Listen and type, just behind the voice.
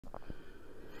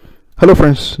Hello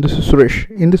friends, this is Suresh.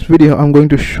 In this video I'm going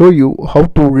to show you how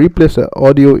to replace the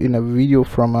audio in a video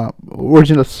from a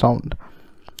original sound.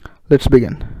 Let's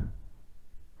begin.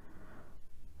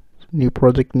 New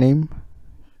project name,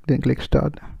 then click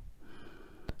start.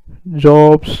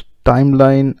 Jobs,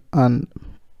 timeline and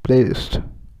playlist.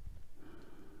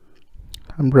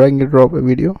 I'm dragging and drop a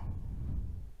video.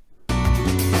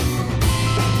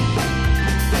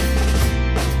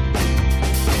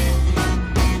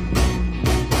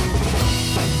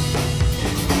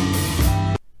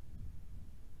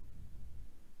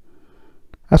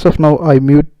 As of now, I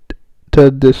muted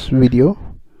this video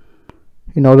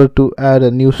in order to add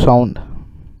a new sound.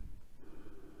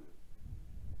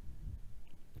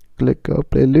 Click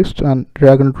playlist and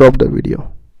drag and drop the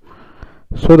video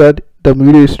so that the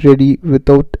video is ready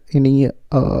without any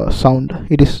sound.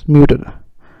 It is muted.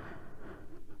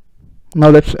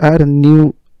 Now let's add a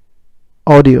new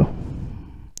audio.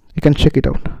 You can check it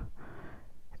out.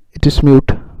 It is mute.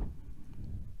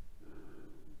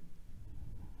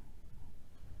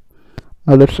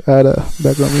 Now let's add a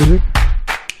background music.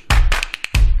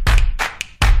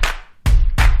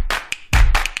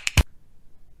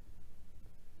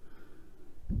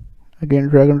 Again,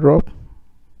 drag and drop.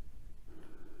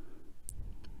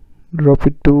 Drop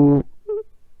it to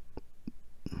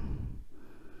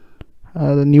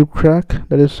the new track,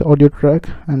 that is audio track,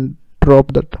 and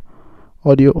drop that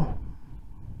audio.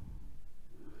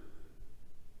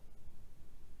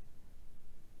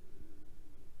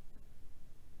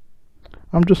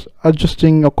 I'm just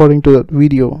adjusting according to that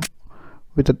video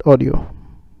with that audio.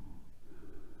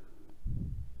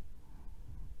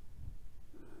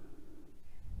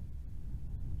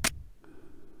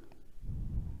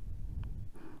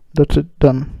 That's it,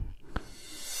 done.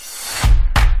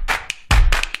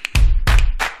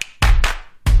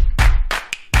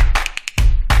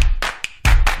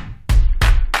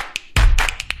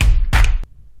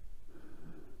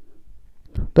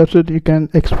 That's it. You can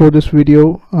export this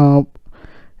video.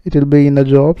 It will be in the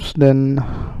jobs, then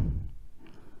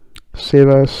save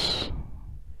as.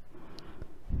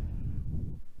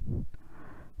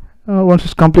 Once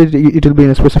it's completed, it will be in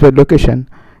a specified location.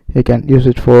 You can use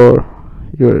it for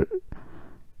your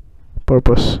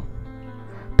purpose.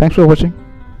 Thanks for watching.